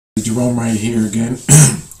Jerome Wright here again.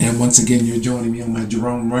 And once again, you're joining me on my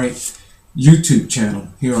Jerome Wright YouTube channel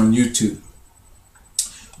here on YouTube.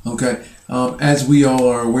 Okay, as we all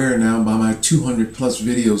are aware now by my 200 plus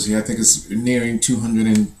videos here, I think it's nearing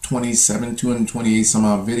 227, 228 some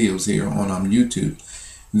odd videos here on YouTube,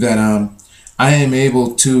 that I am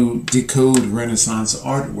able to decode Renaissance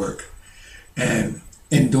artwork. And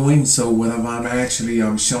in doing so, what I'm actually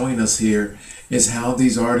showing us here is how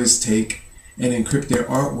these artists take and encrypt their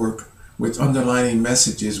artwork with underlining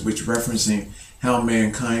messages which referencing how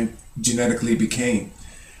mankind genetically became.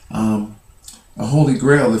 A holy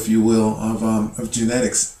grail, if you will, of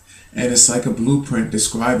genetics. And it's like a blueprint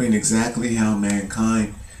describing exactly how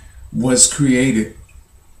mankind was created,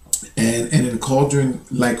 and in a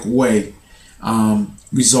cauldron-like way,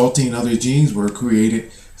 resulting other genes were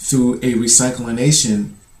created through a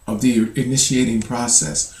recyclination of the initiating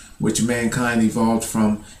process, which mankind evolved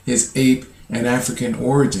from his ape and African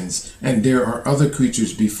origins. And there are other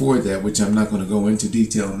creatures before that, which I'm not going to go into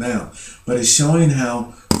detail now, but it's showing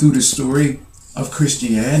how through the story of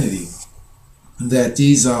Christianity that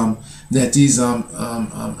these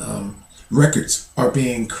records are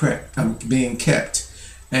being kept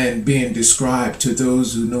and being described to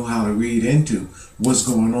those who know how to read into what's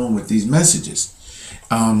going on with these messages.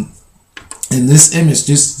 And this image,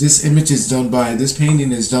 this image is done by, this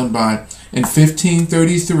painting is done by in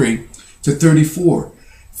 1533 to 34.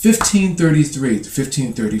 1533 to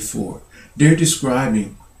 1534. They're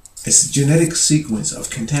describing a genetic sequence of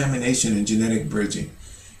contamination and genetic bridging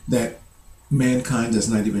that mankind does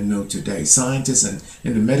not even know today. Scientists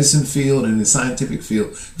in the medicine field and the scientific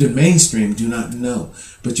field, the mainstream, do not know.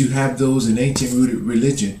 But you have those in ancient rooted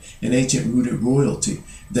religion and ancient rooted royalty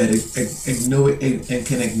that know it and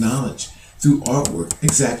can acknowledge through artwork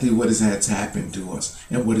exactly what has happened to us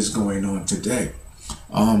and what is going on today.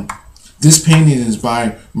 This painting is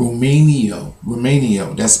by Romanio,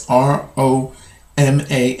 that's R-O-M-A-N-I-O,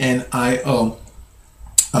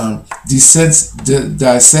 Disesa,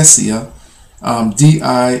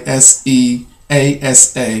 D-I-S-E-A-S-A,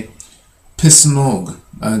 Pisogne,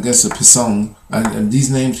 I guess a Pisogne.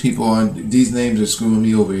 These names are screwing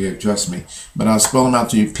me over here, trust me. But I'll spell them out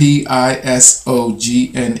to you, P-I-S-O-G-N-E.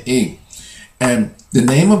 And the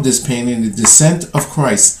name of this painting, The Descent of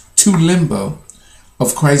Christ to Limbo,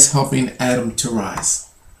 of Christ helping Adam to rise.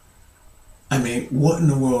 I mean, what in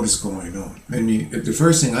the world is going on? I mean, the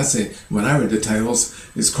first thing I said when I read the titles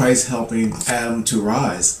is Christ helping Adam to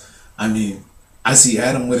rise. I mean, I see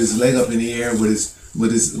Adam with his leg up in the air, with his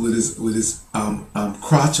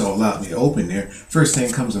crotch all out in the open there. First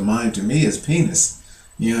thing comes to mind to me is penis.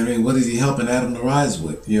 You know what I mean? What is he helping Adam to rise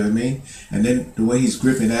with? You know what I mean? And then the way he's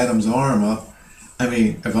gripping Adam's arm up. I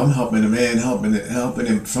mean, if I'm helping a man, helping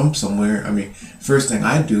him from somewhere, I mean, first thing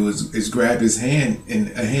I do is grab his hand in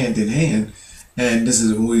hand, and this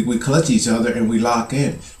is when we clutch each other and we lock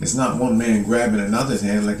in. It's not one man grabbing another's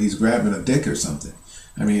hand like he's grabbing a dick or something.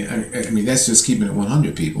 I mean, that's just keeping it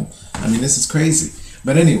 100, people. I mean, this is crazy.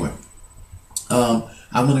 But anyway, I'm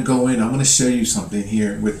going to go in. I'm going to show you something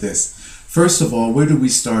here with this. First of all, where do we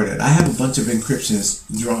start at? I have a bunch of encryptions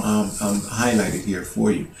highlighted here for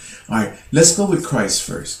you. All right, let's go with Christ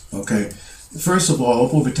first, okay? First of all,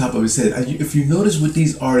 up over top of his head, if you notice with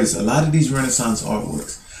these artists, a lot of these Renaissance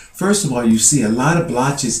artworks, first of all, you see a lot of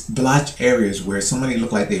blotch areas where somebody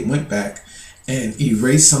looked like they went back and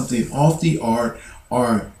erased something off the art,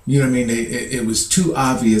 or, you know what I mean, it was too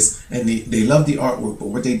obvious, and they love the artwork, but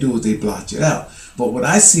what they do is they blotch it out. But what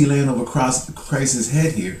I see laying over Christ's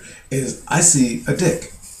head here is I see a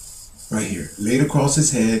dick right here, laid across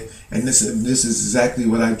his head, and this is exactly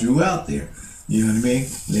what I drew out there. You know what I mean?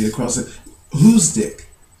 Laid across it. Whose dick?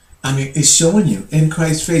 I mean, it's showing you in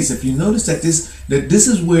Christ's face. If you notice that this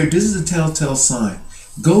is a telltale sign.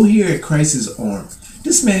 Go here at Christ's arm.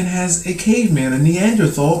 This man has a caveman, a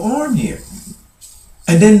Neanderthal arm here.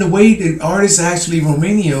 And then the way the artist actually,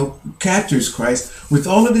 Romanio, captures Christ with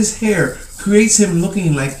all of his hair, creates him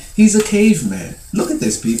looking like he's a caveman. Look at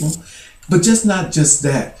this, people. But not just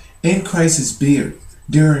that. In Christ's beard,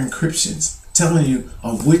 there are encryptions telling you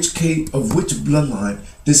of which bloodline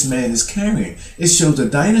this man is carrying. It shows a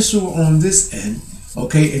dinosaur on this end,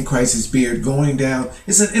 okay, in Christ's beard going down.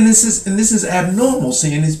 This is abnormal,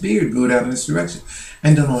 seeing his beard go down in this direction.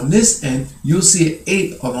 And then on this end, you'll see an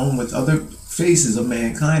ape along with other faces of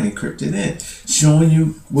mankind encrypted in, showing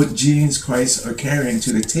you what genes Christ are carrying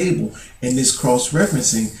to the table in this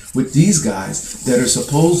cross-referencing with these guys that are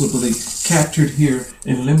supposedly captured here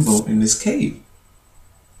in limbo in this cave.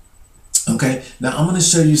 Okay, now I'm going to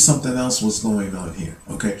show you something else what's going on here.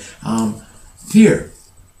 Okay,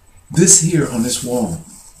 this here on this wall,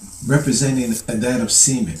 representing that of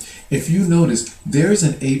semen. If you notice, there's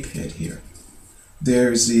an ape head here.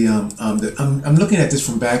 There's I'm looking at this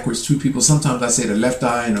from backwards. Two people. Sometimes I say the left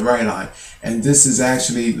eye and the right eye, and this is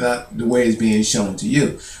actually not the way it's being shown to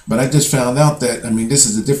you. But I just found out that, I mean, this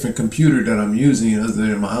is a different computer that I'm using other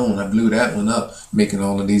than my own. I blew that one up, making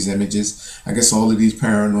all of these images. I guess all of these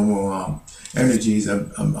paranormal energies are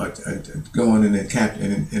going in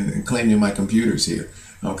and claiming my computers here.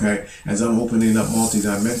 Okay, as I'm opening up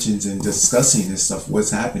multi-dimensions and discussing this stuff,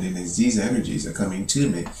 what's happening is these energies are coming to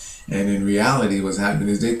me. And in reality, what's happening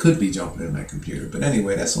is they could be jumping in my computer. But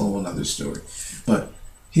anyway, that's a whole another story. But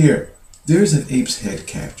here, there's an ape's head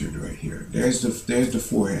captured right here. There's the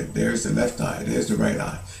forehead. There's the left eye. There's the right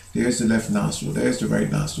eye. There's the left nostril. There's the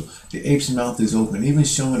right nostril. The ape's mouth is open, even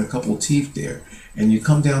showing a couple teeth there. And you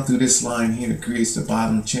come down through this line here, it creates the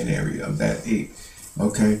bottom chin area of that ape.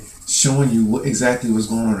 Okay, showing you exactly what's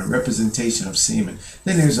going on, a representation of semen.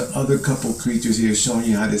 Then there's other couple creatures here showing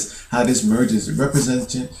you how this merges,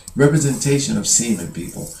 the representation of semen,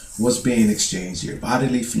 people. What's being exchanged here,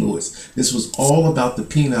 bodily fluids. This was all about the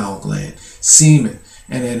pineal gland, semen,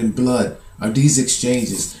 and then in blood are these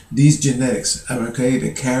exchanges, these genetics, okay,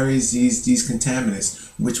 that carries these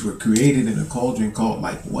contaminants, which were created in a cauldron called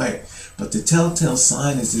like way. But the telltale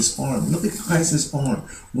sign is this arm. Look at Christ's arm.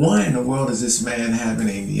 Why in the world is this man having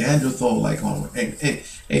a Neanderthal-like arm,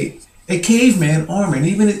 a caveman arm? And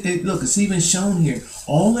even look, it's even shown here,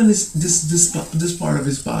 all in this part of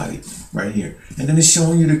his body right here. And then it's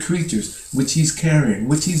showing you the creatures which he's carrying,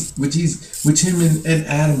 which him and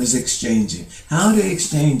Adam is exchanging. How they're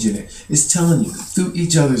exchanging it? It's telling you through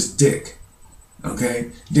each other's dick.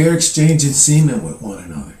 Okay, they're exchanging semen with one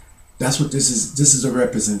another. That's what this is. This is a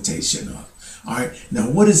representation of. All right. Now,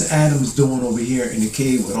 what is Adam's doing over here in the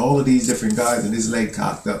cave with all of these different guys and his leg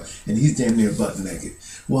cocked up and he's damn near butt naked?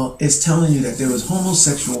 Well, it's telling you that there was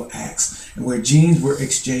homosexual acts and where genes were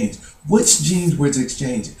exchanged. Which genes were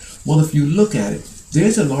exchanged? Well, if you look at it,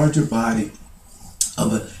 there's a larger body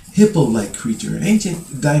of a hippo-like creature, an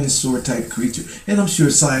ancient dinosaur-type creature, and I'm sure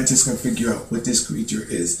scientists can figure out what this creature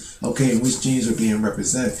is, okay, and which genes are being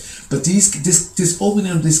represented. But this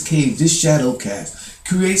opening of this cave, this shadow cast,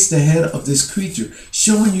 creates the head of this creature,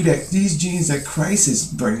 showing you that these genes that Christ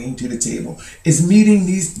is bringing to the table is meeting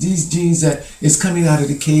these genes that is coming out of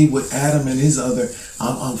the cave with Adam and his other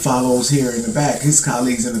followers here in the back, his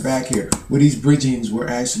colleagues in the back here, where these bridgings were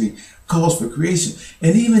actually cause for creation.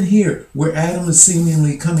 And even here, where Adam is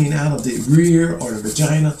seemingly coming out of the rear or the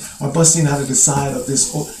vagina or busting out of the side of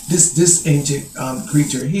this ancient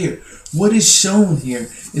creature here, what is shown here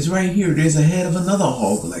is right here. There's a head of another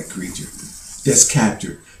hog-like creature that's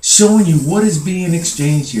captured, showing you what is being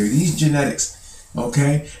exchanged here, these genetics,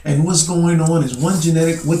 okay? And what's going on is one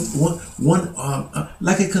genetic,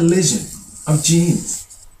 like a collision of genes.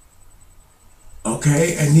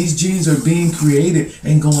 Okay, and these genes are being created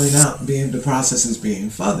and going out, the process is being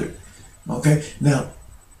furthered. Okay, now,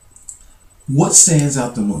 what stands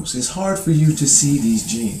out the most? It's hard for you to see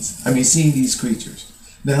these genes. I mean, see these creatures.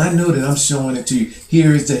 Now, I know that I'm showing it to you.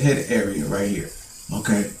 Here is the head area right here,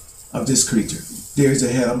 okay, of this creature. There's the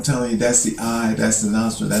head. I'm telling you, that's the eye, that's the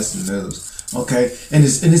nostril, that's the nose. Okay, and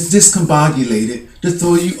it's discombobulated to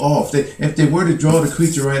throw you off. If they were to draw the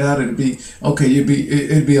creature right out, it'd be okay.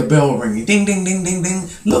 It'd be a bell ringing, ding, ding, ding, ding, ding.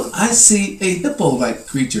 Look, I see a hippo-like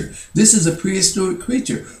creature. This is a prehistoric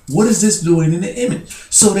creature. What is this doing in the image?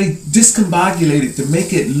 So they discombobulate it to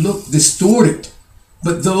make it look distorted.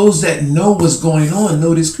 But those that know what's going on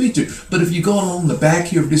know this creature. But if you go along the back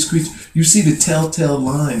here of this creature, you see the telltale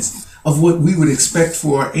lines of what we would expect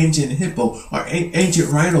for our ancient hippo or ancient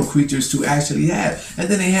rhino creatures to actually have. And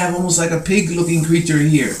then they have almost like a pig-looking creature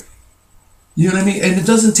here. You know what I mean? And it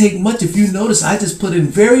doesn't take much. If you notice, I just put in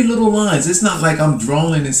very little lines. It's not like I'm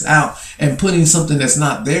drawing this out and putting something that's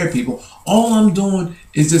not there, people. All I'm doing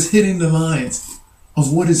is just hitting the lines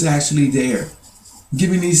of what is actually there.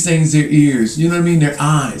 Giving these things their ears, you know what I mean? Their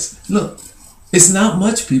eyes. Look, it's not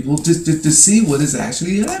much, people, to see what is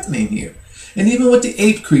actually happening here. And even with the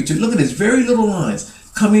ape creature, look at this, very little lines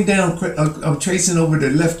coming down, tracing over the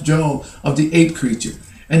left jaw of the ape creature.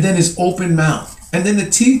 And then its open mouth. And then the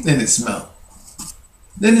teeth in its mouth.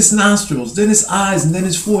 Then its nostrils, then its eyes, and then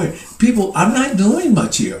its forehead. People, I'm not doing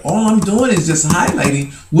much here. All I'm doing is just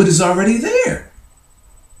highlighting what is already there.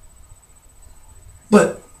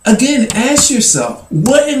 But again, ask yourself,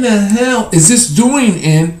 what in the hell is this doing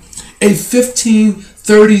in a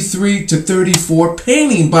 1533 to 34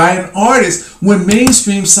 painting by an artist when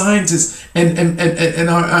mainstream scientists and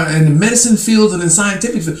the medicine field and the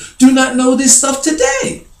scientific field do not know this stuff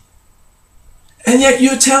today? And yet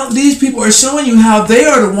you're telling, these people are showing you how they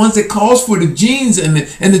are the ones that cause for the genes and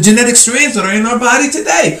the genetic strands that are in our body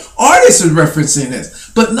today. Artists are referencing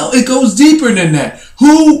this. But no, it goes deeper than that.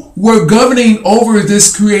 Who were governing over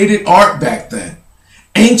this created art back then?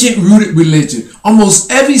 Ancient rooted religion.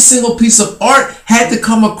 Almost every single piece of art had to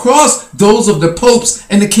come across those of the popes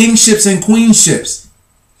and the kingships and queenships.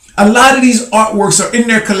 A lot of these artworks are in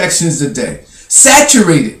their collections today.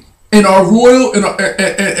 Saturated in our royal, in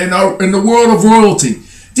the world of royalty.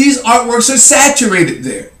 These artworks are saturated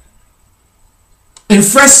there. In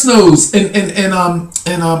frescoes, in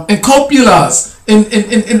cupolas,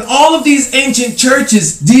 in all of these ancient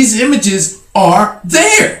churches, these images are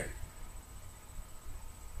there.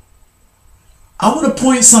 I want to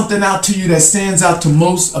point something out to you that stands out to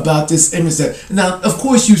most about this image. Now, of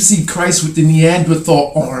course, you see Christ with the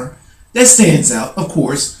Neanderthal arm. That stands out, of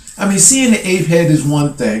course. I mean, seeing the ape head is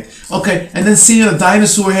one thing, okay, and then seeing a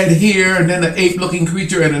dinosaur head here, and then an ape-looking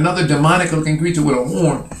creature and another demonic-looking creature with a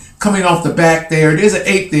horn coming off the back there. There's an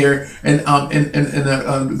ape there, and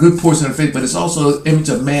a good portion of the face, but it's also an image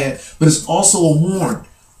of man, but it's also a horn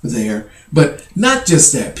there. But not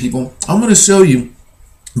just that, people. I'm going to show you,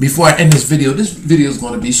 before I end this video is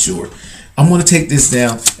going to be short. I'm going to take this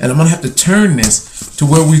down, and I'm going to have to turn this to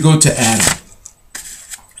where we go to Adam.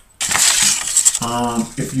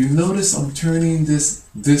 If you notice, I'm turning this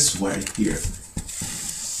way here.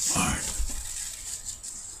 All right.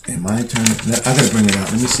 Am I turning? I gotta bring it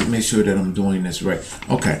out. Let me see, make sure that I'm doing this right.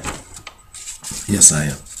 Okay. Yes, I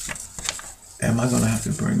am. Am I gonna have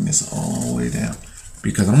to bring this all the way down?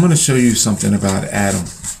 Because I'm gonna show you something about Adam.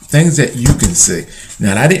 Things that you can see.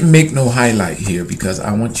 Now, I didn't make no highlight here because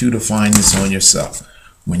I want you to find this on yourself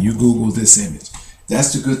when you Google this image.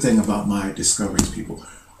 That's the good thing about my discoveries, people.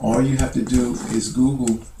 All you have to do is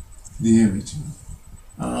Google the image.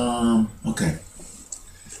 Okay.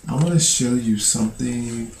 I want to show you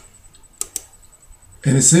something.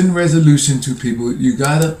 And it's in resolution to people. You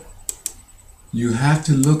have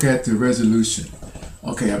to look at the resolution.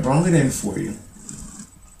 Okay, I brought it in for you.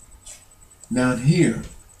 Down here.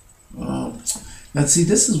 Now see,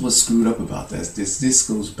 this is what's screwed up about this. This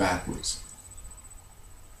goes backwards.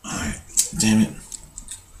 Alright, damn it.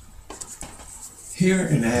 Here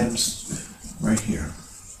in Adam's, right here.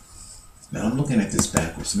 Now I'm looking at this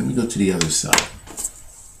backwards. Let me go to the other side.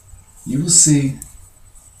 You will see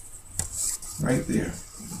right there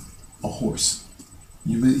a horse.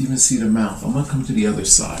 You will even see the mouth. I'm going to come to the other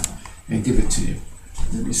side and give it to you.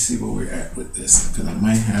 Let me see where we're at with this, because I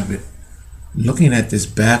might have it looking at this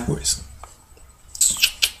backwards.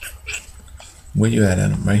 Where you at,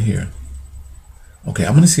 Adam? Right here. Okay,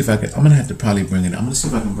 I'm gonna see if I can. I'm gonna have to probably bring it. I'm gonna see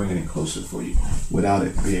if I can bring it in closer for you without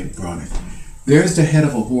it being brought in. There's the head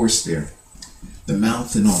of a horse there, the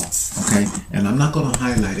mouth and all. Okay, and I'm not gonna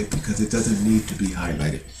highlight it because it doesn't need to be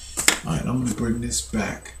highlighted. All right, I'm gonna bring this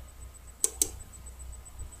back.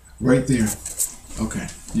 Right there. Okay,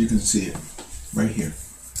 you can see it right here.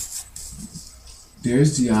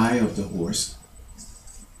 There's the eye of the horse.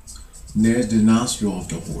 And there's the nostril of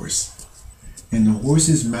the horse, and the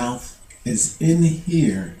horse's mouth is in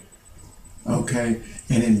here, okay,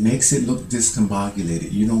 and it makes it look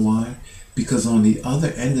discombobulated. You know why? Because on the other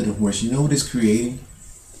end of the horse, you know what it's creating?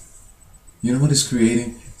 You know what it's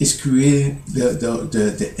creating? It's creating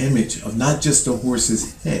the image of not just the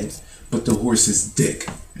horse's head, but the horse's dick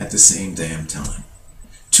at the same damn time.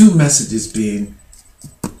 Two messages being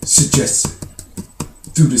suggested.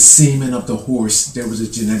 Through the semen of the horse, there was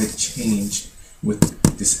a genetic change with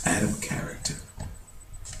this Adam character.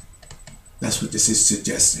 That's what this is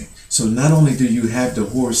suggesting. So not only do you have the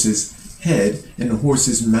horse's head and the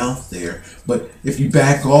horse's mouth there, but if you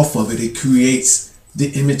back off of it, it creates the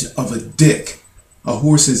image of a dick, a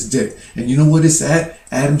horse's dick. And you know what it's at?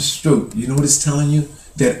 Adam's throat. You know what it's telling you?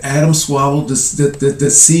 That Adam swallowed the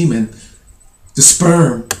semen, the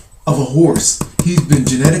sperm of a horse. He's been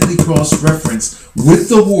genetically cross-referenced with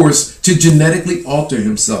the horse to genetically alter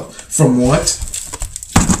himself. From what?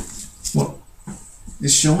 Well,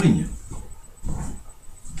 it's showing you.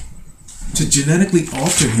 To genetically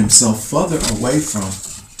alter himself further away from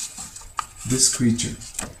this creature,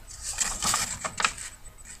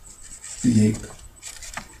 the ape.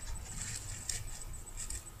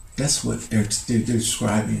 That's what they're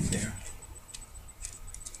describing there.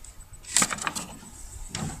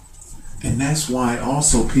 And that's why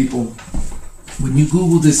also, people, when you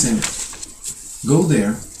Google this image, go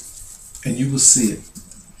there and you will see it.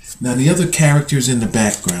 Now the other characters in the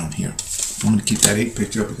background here. I'm going to keep that ape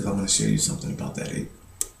picture up because I'm going to show you something about that ape.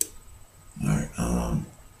 Alright,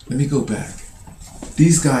 let me go back.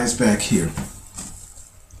 These guys back here.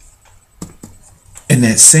 And in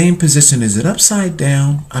that same position. Is it upside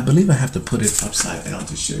down? I believe I have to put it upside down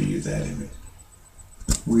to show you that image.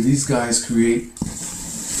 Where these guys create,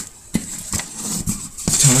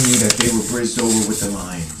 telling you that they were bridged over with the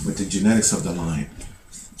lion, with the genetics of the lion.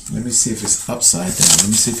 Let me see if it's upside down. Let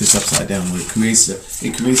me see if it's upside down. Where it creates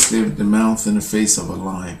the mouth and the face of a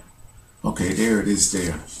lion. Okay, there it is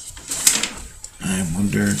there. I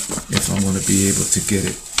wonder if I'm going to be able to get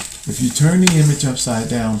it. If you turn the image upside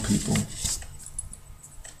down, people,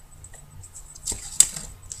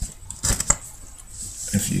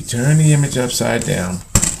 if you turn the image upside down,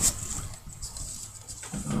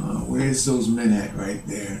 where's those men at right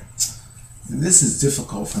there? And this is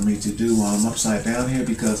difficult for me to do while I'm upside down here,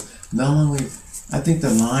 because not only, I think the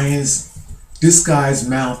lion's, this guy's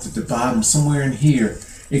mouth at the bottom, somewhere in here,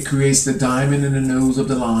 it creates the diamond in the nose of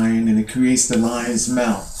the lion, and it creates the lion's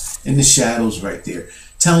mouth in the shadows right there,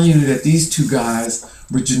 telling you that these two guys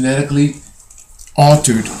were genetically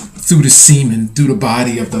altered through the semen, through the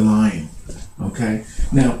body of the lion. Okay,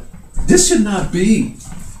 now this should not be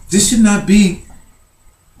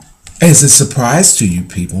as a surprise to you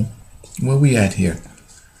people. Where we at here?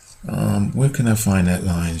 Where can I find that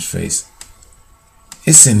lion's face?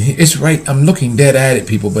 It's in here. It's right. I'm looking dead at it,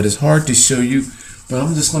 people, but it's hard to show you. But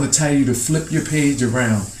I'm just going to tell you to flip your page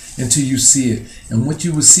around until you see it. And what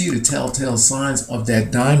you will see, the telltale signs of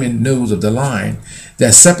that diamond nose of the lion,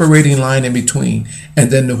 that separating line in between,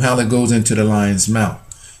 and then how it goes into the lion's mouth.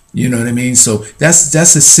 You know what I mean? So that's a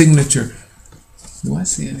signature. Do I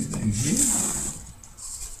see anything here?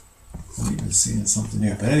 I'm even seeing something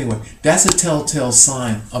there. But anyway, that's a telltale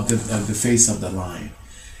sign of the face of the lion.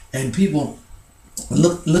 And people,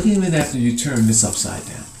 look even after you turn this upside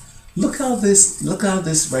down. Look how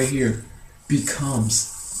this right here becomes.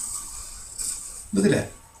 Look at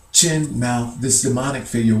that. Chin, mouth, this demonic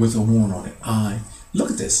figure with a horn on it. Eye.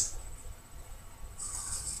 Look at this.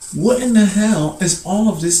 What in the hell is all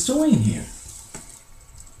of this doing here?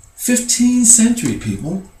 15th century,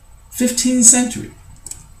 people. 15th century.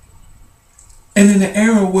 And in an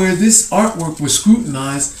era where this artwork was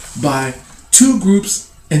scrutinized by two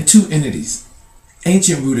groups and two entities.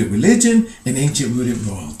 Ancient rooted religion and ancient rooted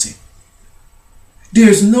royalty.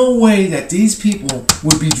 There's no way that these people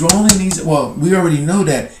would be drawing these. Well, we already know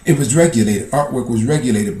that it was regulated. Artwork was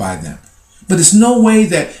regulated by them. But there's no way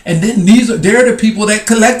that, and then they're the people that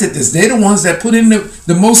collected this. They're the ones that put in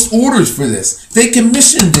the most orders for this. They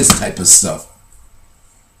commissioned this type of stuff.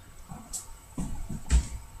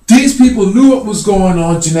 These people knew what was going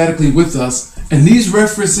on genetically with us, and these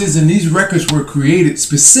references and these records were created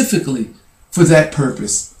specifically for that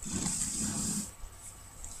purpose.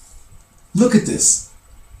 Look at this.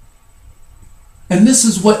 And this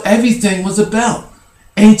is what everything was about.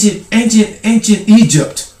 Ancient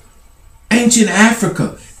Egypt, ancient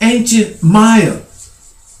Africa, ancient Maya,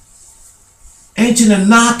 ancient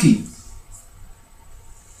Anunnaki,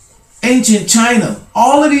 ancient China.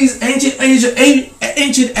 All of these ancient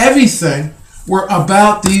everything were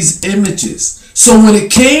about these images. So when it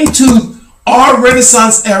came to our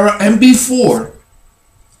Renaissance era and before,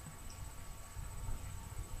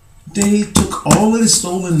 they took all of the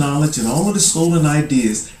stolen knowledge and all of the stolen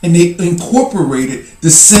ideas, and they incorporated the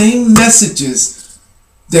same messages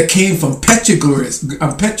that came from petroglyphs,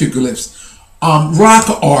 rock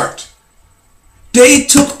art. They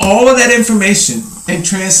took all of that information and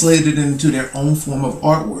translated it into their own form of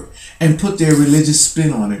artwork and put their religious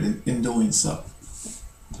spin on it in doing so.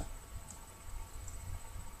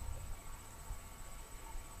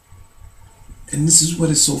 And this is what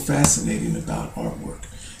is so fascinating about artwork.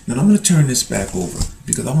 Now I'm going to turn this back over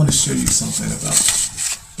because I want to show you something about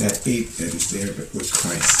that ape that is there with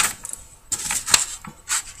Christ.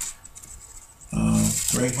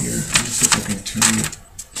 Right here, let me see if I can turn it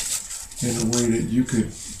in a way that you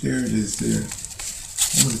could, there it is there.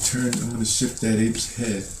 I'm going to shift that ape's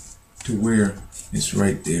head to where it's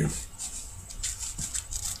right there.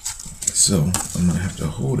 So I'm going to have to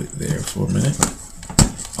hold it there for a minute.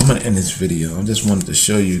 I'm going to end this video. I just wanted to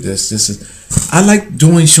show you this. I like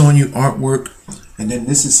showing you artwork, and then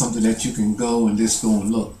this is something that you can go and just go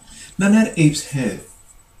and look. Now that ape's head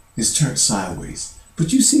is turned sideways,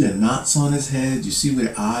 but you see the knots on his head, you see where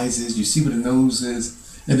the eyes is, you see where the nose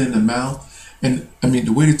is, and then the mouth, and I mean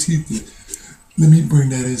the way the teeth is. Let me bring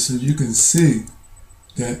that in so you can see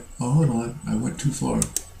that, oh, hold on, I went too far.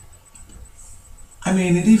 I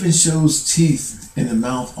mean, it even shows teeth in the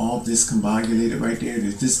mouth all discombobulated right there.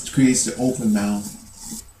 This creates the open mouth.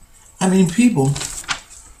 I mean, people,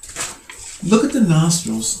 look at the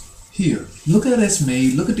nostrils here. Look how that's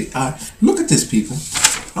made. Look at the eye. Look at this, people.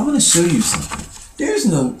 I want to show you something. There's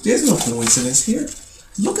no coincidence here.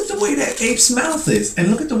 Look at the way that ape's mouth is, and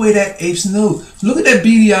look at the way that ape's nose. Look at that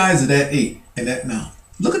beady eyes of that ape and that mouth.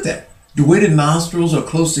 Look at that. The way the nostrils are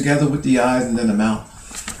close together with the eyes and then the mouth.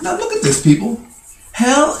 Now look at this, people.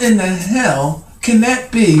 How in the hell can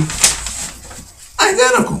that be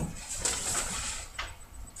identical?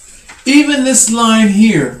 Even this line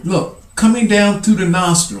here, look, coming down through the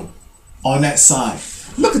nostril on that side.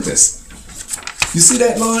 Look at this. You see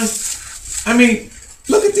that line? I mean,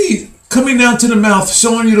 look at these coming down to the mouth,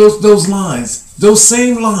 showing you those lines, those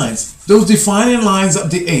same lines, those defining lines of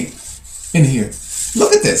the ape in here.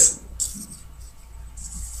 Look at this.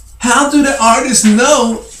 How do the artists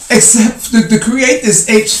know except to create this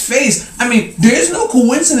ape's face? I mean, there's no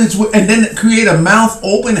coincidence with, and then create a mouth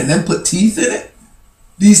open and then put teeth in it.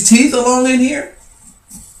 These teeth along in here,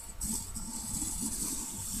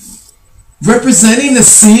 representing the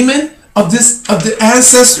semen of the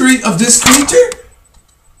ancestry of this creature.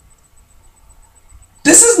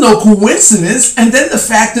 This is no coincidence. And then the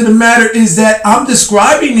fact of the matter is that I'm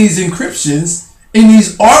describing these inscriptions in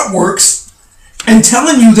these artworks and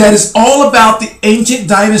telling you that it's all about the ancient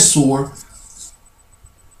dinosaur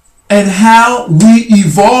and how we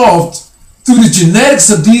evolved through the genetics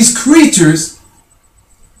of these creatures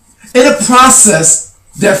in a process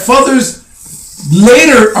that furthers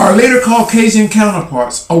our later Caucasian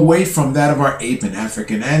counterparts away from that of our ape and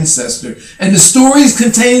African ancestor. And the stories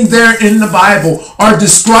contained there in the Bible are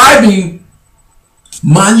describing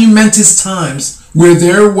monumentous times where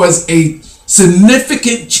there was a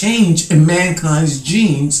significant change in mankind's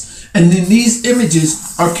genes, and then these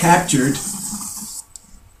images are captured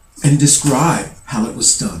and describe how it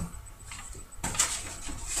was done.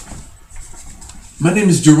 My name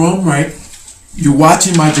is Gerone Wright. You're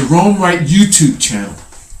watching my Gerone Wright YouTube channel.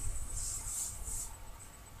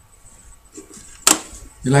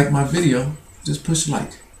 You like my video? Just push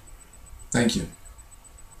like. Thank you.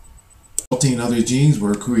 14 other genes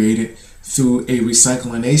were created through a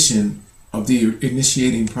recyclination of the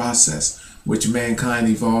initiating process, which mankind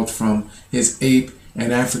evolved from his ape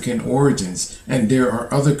and African origins. And there are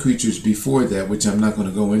other creatures before that, which I'm not going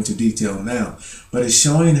to go into detail now. But it's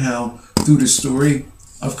showing how through the story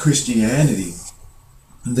of Christianity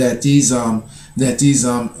that these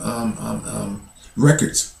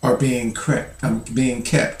records are being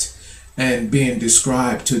kept and being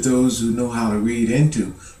described to those who know how to read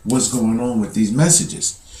into what's going on with these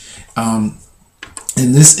messages. And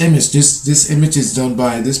this image, this image is done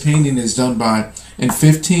by, this painting is done by in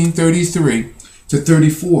 1533 to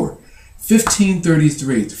 34.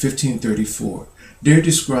 1533 to 1534. They're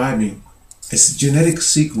describing a genetic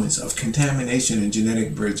sequence of contamination and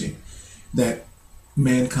genetic bridging that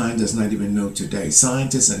mankind does not even know today.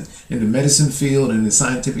 Scientists in the medicine field and the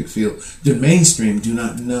scientific field, the mainstream, do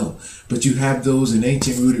not know. But you have those in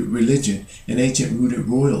ancient rooted religion and ancient rooted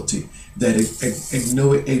royalty that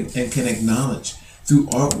know it and can acknowledge through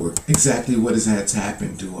artwork exactly what has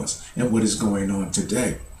happened to us and what is going on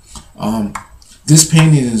today. This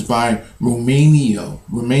painting is by Romanio.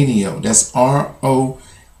 That's R-O-M-A-N-I-O.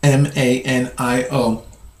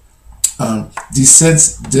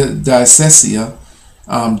 Disesa,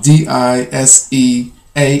 D-I-S-E-A-S-A,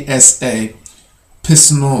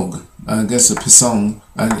 Pisogne. I guess a Pisogne.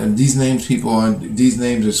 These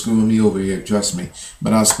names are screwing me over here, trust me.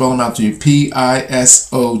 But I'll spell them out to you.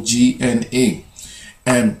 P-I-S-O-G-N-E.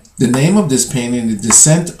 And the name of this painting, The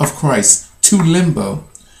Descent of Christ to Limbo,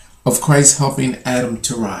 of Christ helping Adam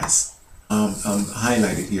to rise.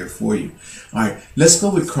 Highlighted here for you. All right, let's go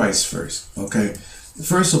with Christ first, okay?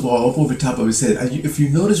 First of all, up over top of his head, if you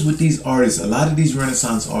notice with these artists, a lot of these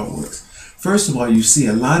Renaissance artworks, first of all, you see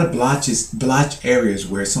a lot of blotch areas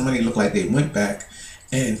where somebody looked like they went back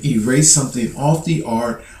and erased something off the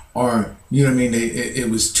art, or, you know what I mean, it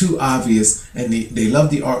was too obvious, and they love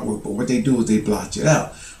the artwork, but what they do is they blotch it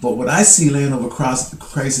out. But what I see laying over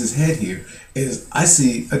Christ's head here is I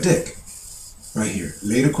see a dick right here,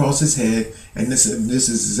 laid across his head, and this is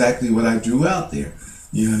exactly what I drew out there.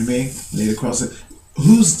 You know what I mean? Laid across it.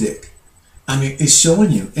 Whose dick? I mean, it's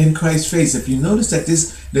showing you in Christ's face. If you notice that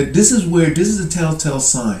this is a telltale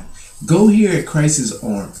sign. Go here at Christ's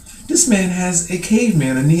arm. This man has a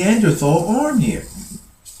caveman, a Neanderthal arm here.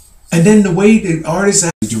 And then the way the artist,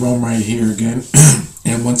 Gerone Wright here again,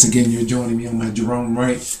 and once again you're joining me on my Gerone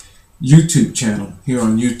Wright YouTube channel here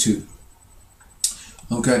on YouTube.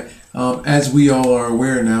 Okay, as we all are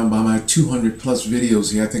aware now by my 200 plus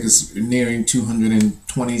videos here, I think it's nearing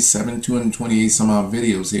 227, 228 some odd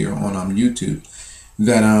videos here on YouTube,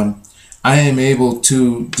 that I am able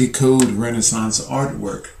to decode Renaissance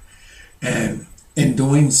artwork. And in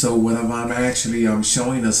doing so, what I'm actually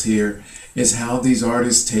showing us here is how these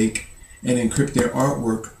artists take and encrypt their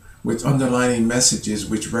artwork with underlining messages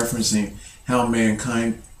which referencing how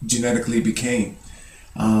mankind genetically became.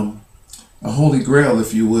 A holy grail,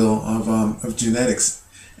 if you will, of genetics.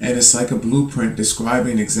 And it's like a blueprint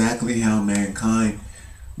describing exactly how mankind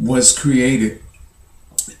was created,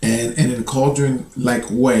 and in a cauldron-like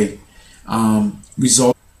way,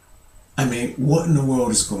 result. I mean, what in the world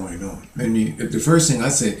is going on? I mean, the first thing I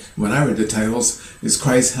say when I read the titles is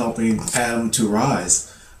Christ helping Adam to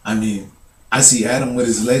rise. I mean, I see Adam with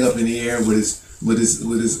his leg up in the air, with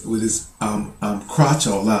his crotch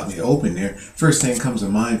all out in the open there. First thing comes to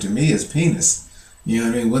mind to me is penis. You know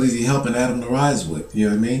what I mean? What is he helping Adam to rise with? You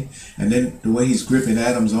know what I mean? And then the way he's gripping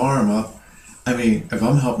Adam's arm up. I mean, if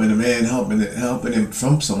I'm helping a man, helping him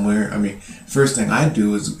from somewhere, I mean, first thing I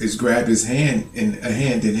do is grab his hand in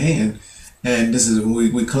hand, and this is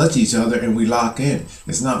we clutch each other and we lock in.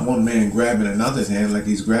 It's not one man grabbing another's hand like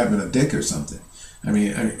he's grabbing a dick or something. I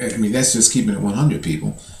mean that's just keeping it 100,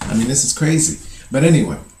 people. I mean, this is crazy. But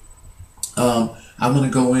anyway, I'm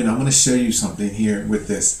gonna go in. I'm gonna show you something here with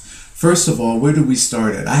this. First of all, where do we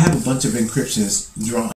start at? I have a bunch of encryptions drawn.